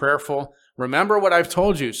attention, be prayerful. Remember what I've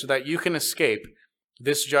told you so that you can escape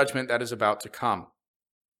this judgment that is about to come.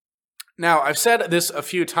 Now, I've said this a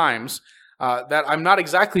few times, that I'm not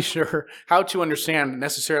exactly sure how to understand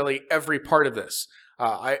necessarily every part of this.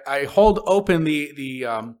 I hold open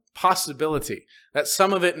the possibility that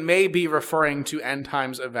some of it may be referring to end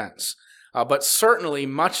times events, but certainly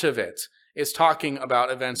much of it is talking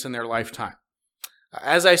about events in their lifetime.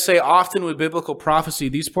 As I say often with biblical prophecy,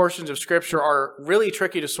 these portions of Scripture are really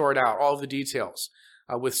tricky to sort out, all of the details,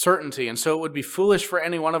 with certainty. And so it would be foolish for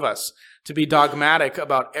any one of us to be dogmatic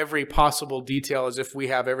about every possible detail as if we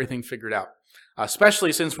have everything figured out,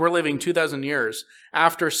 especially since we're living 2,000 years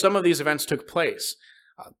after some of these events took place.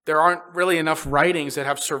 There aren't really enough writings that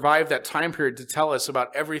have survived that time period to tell us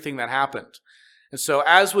about everything that happened. And so,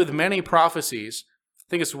 as with many prophecies, I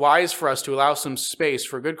think it's wise for us to allow some space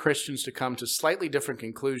for good Christians to come to slightly different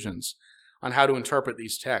conclusions on how to interpret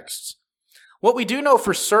these texts. What we do know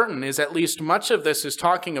for certain is at least much of this is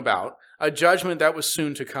talking about a judgment that was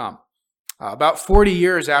soon to come. About 40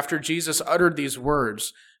 years after Jesus uttered these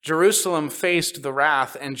words, Jerusalem faced the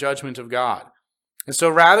wrath and judgment of God. And so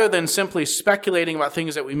rather than simply speculating about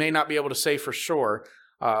things that we may not be able to say for sure,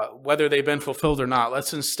 whether they've been fulfilled or not,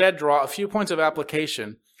 let's instead draw a few points of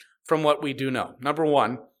application from what we do know. Number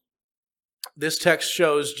one, this text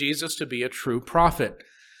shows Jesus to be a true prophet.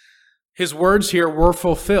 His words here were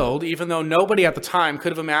fulfilled, even though nobody at the time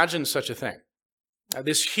could have imagined such a thing.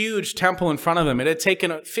 This huge temple in front of them, it had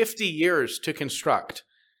taken 50 years to construct.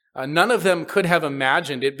 None of them could have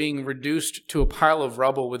imagined it being reduced to a pile of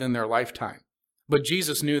rubble within their lifetime. But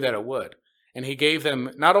Jesus knew that it would. And he gave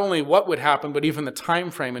them not only what would happen, but even the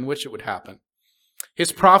time frame in which it would happen.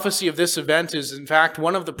 His prophecy of this event is, in fact,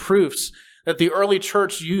 one of the proofs that the early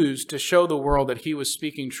church used to show the world that he was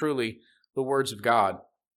speaking truly the words of God.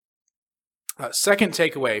 Second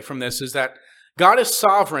takeaway from this is that God is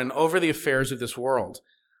sovereign over the affairs of this world.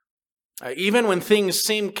 Even when things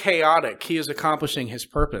seem chaotic, he is accomplishing his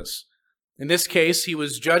purpose. In this case, he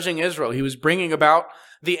was judging Israel. He was bringing about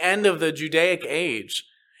the end of the Judaic age.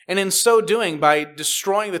 And in so doing, by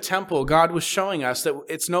destroying the temple, God was showing us that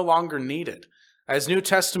it's no longer needed. As the New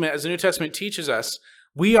Testament teaches us,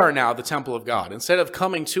 we are now the temple of God. Instead of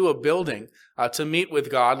coming to a building to meet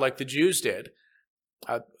with God like the Jews did,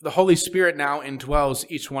 the Holy Spirit now indwells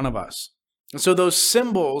each one of us. And so those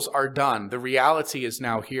symbols are done. The reality is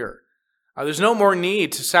now here. There's no more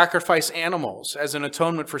need to sacrifice animals as an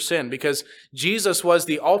atonement for sin because Jesus was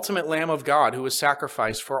the ultimate Lamb of God who was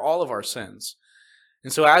sacrificed for all of our sins.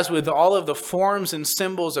 And so as with all of the forms and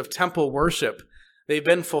symbols of temple worship, they've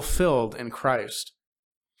been fulfilled in Christ.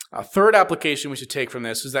 A third application we should take from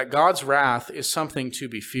this is that God's wrath is something to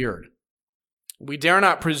be feared. We dare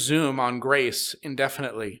not presume on grace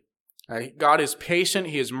indefinitely. God is patient,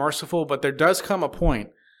 he is merciful, but there does come a point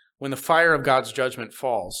when the fire of God's judgment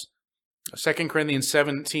falls. 2 Corinthians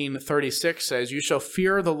 17:36 says, "You shall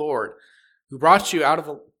fear the Lord, who brought you out of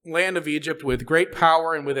the land of Egypt with great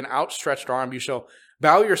power and with an outstretched arm. You shall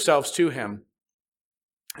bow yourselves to him,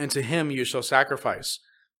 and to him you shall sacrifice."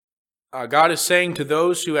 God is saying to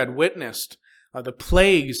those who had witnessed the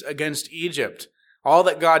plagues against Egypt, all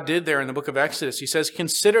that God did there in the book of Exodus, he says,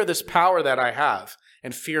 "Consider this power that I have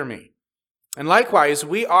and fear me." And likewise,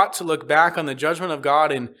 we ought to look back on the judgment of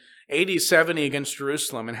God in AD 70 against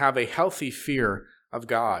Jerusalem and have a healthy fear of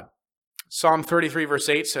God. Psalm 33 verse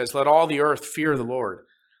 8 says, "Let all the earth fear the Lord.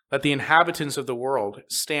 Let the inhabitants of the world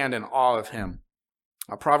stand in awe of him."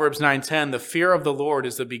 Proverbs 9:10, "The fear of the Lord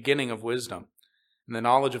is the beginning of wisdom, and the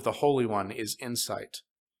knowledge of the Holy One is insight."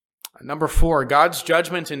 Number 4, God's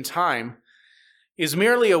judgment in time is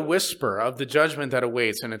merely a whisper of the judgment that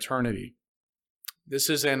awaits in eternity. This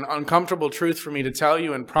is an uncomfortable truth for me to tell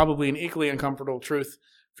you and probably an equally uncomfortable truth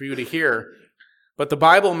for you to hear, but the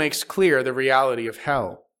Bible makes clear the reality of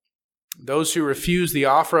hell. Those who refuse the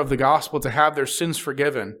offer of the gospel to have their sins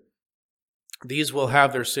forgiven, these will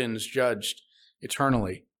have their sins judged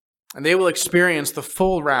eternally, and they will experience the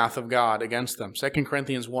full wrath of God against them. 2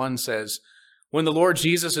 Corinthians 1 says, when the Lord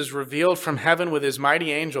Jesus is revealed from heaven with his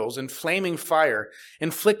mighty angels in flaming fire,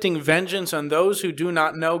 inflicting vengeance on those who do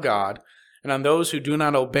not know God and on those who do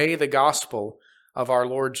not obey the gospel of our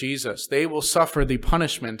Lord Jesus. They will suffer the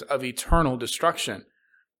punishment of eternal destruction,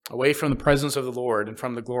 away from the presence of the Lord and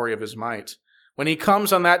from the glory of his might, when he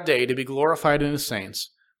comes on that day to be glorified in his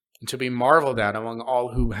saints and to be marveled at among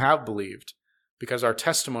all who have believed, because our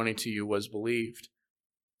testimony to you was believed.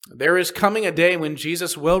 There is coming a day when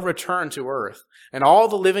Jesus will return to earth, and all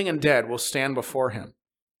the living and dead will stand before him.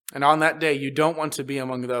 And on that day, you don't want to be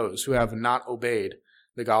among those who have not obeyed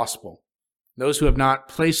the gospel, those who have not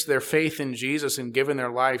placed their faith in Jesus and given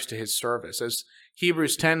their lives to his service. As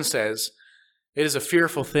Hebrews 10 says, it is a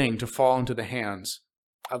fearful thing to fall into the hands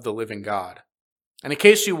of the living God. And in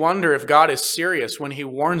case you wonder if God is serious when he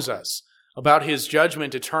warns us about his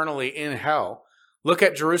judgment eternally in hell, look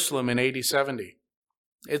at Jerusalem in AD 70.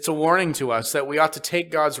 It's a warning to us that we ought to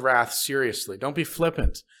take God's wrath seriously. Don't be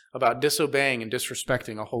flippant about disobeying and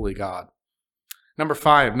disrespecting a holy God. Number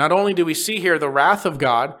 5, not only do we see here the wrath of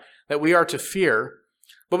God that we are to fear,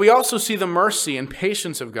 but we also see the mercy and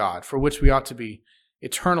patience of God, for which we ought to be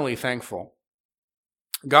eternally thankful.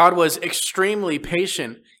 God was extremely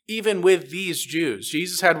patient even with these Jews.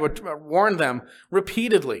 Jesus had warned them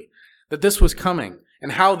repeatedly that this was coming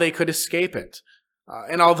and how they could escape it.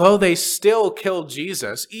 And although they still killed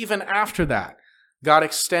Jesus, even after that, God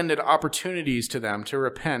extended opportunities to them to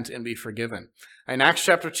repent and be forgiven. In Acts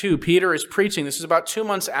chapter 2, Peter is preaching. This is about 2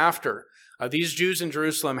 months after these Jews in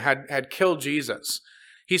Jerusalem had killed Jesus.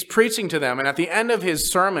 He's preaching to them, and at the end of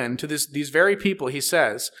his sermon to these very people, he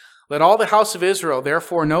says, "Let all the house of Israel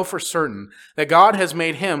therefore know for certain that God has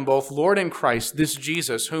made him both Lord and Christ, this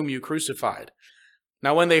Jesus whom you crucified."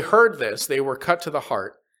 Now when they heard this, they were cut to the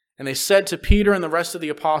heart. And they said to Peter and the rest of the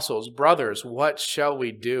apostles, "Brothers, what shall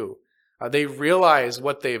we do?" They realize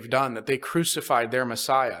what they've done, that they crucified their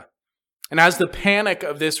Messiah. And as the panic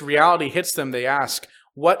of this reality hits them, they ask,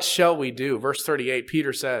 "What shall we do?" Verse 38,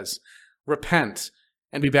 Peter says, "Repent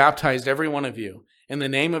and be baptized, every one of you, in the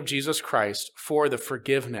name of Jesus Christ for the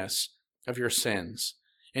forgiveness of your sins,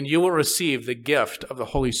 and you will receive the gift of the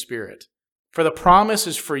Holy Spirit. For the promise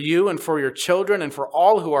is for you and for your children and for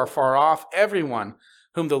all who are far off, everyone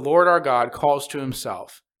whom the Lord our God calls to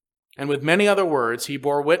himself." And with many other words, he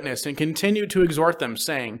bore witness and continued to exhort them,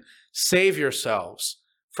 saying, "Save yourselves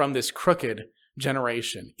from this crooked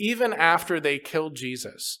generation." Even after they killed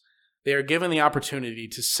Jesus, they are given the opportunity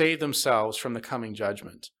to save themselves from the coming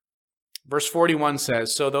judgment. Verse 41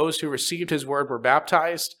 says, "So those who received his word were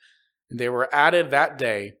baptized, and they were added that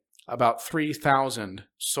day about 3,000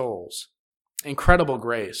 souls." Incredible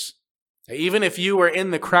grace. Even if you were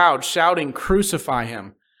in the crowd shouting, "Crucify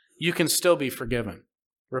him," you can still be forgiven.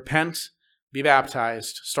 Repent, be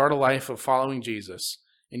baptized, start a life of following Jesus,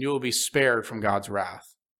 and you will be spared from God's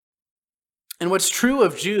wrath. And what's true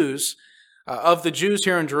of the Jews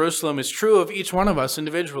here in Jerusalem is true of each one of us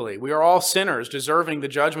individually. We are all sinners deserving the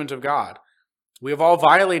judgment of God. We have all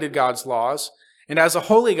violated God's laws, and as a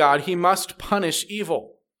holy God, he must punish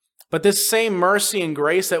evil. But this same mercy and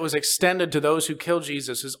grace that was extended to those who killed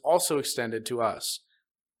Jesus is also extended to us.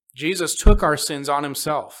 Jesus took our sins on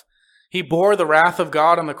himself. He bore the wrath of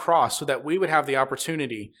God on the cross so that we would have the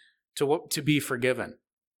opportunity to be forgiven.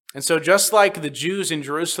 And so just like the Jews in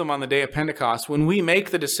Jerusalem on the day of Pentecost, when we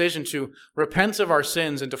make the decision to repent of our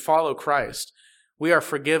sins and to follow Christ, we are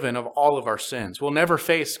forgiven of all of our sins. We'll never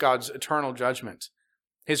face God's eternal judgment.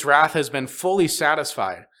 His wrath has been fully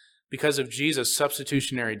satisfied because of Jesus'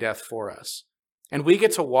 substitutionary death for us. And we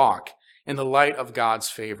get to walk in the light of God's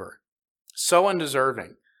favor. So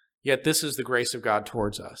undeserving, yet this is the grace of God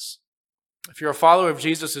towards us. If you're a follower of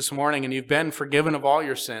Jesus this morning and you've been forgiven of all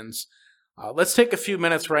your sins, let's take a few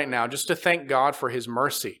minutes right now just to thank God for his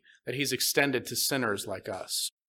mercy that he's extended to sinners like us.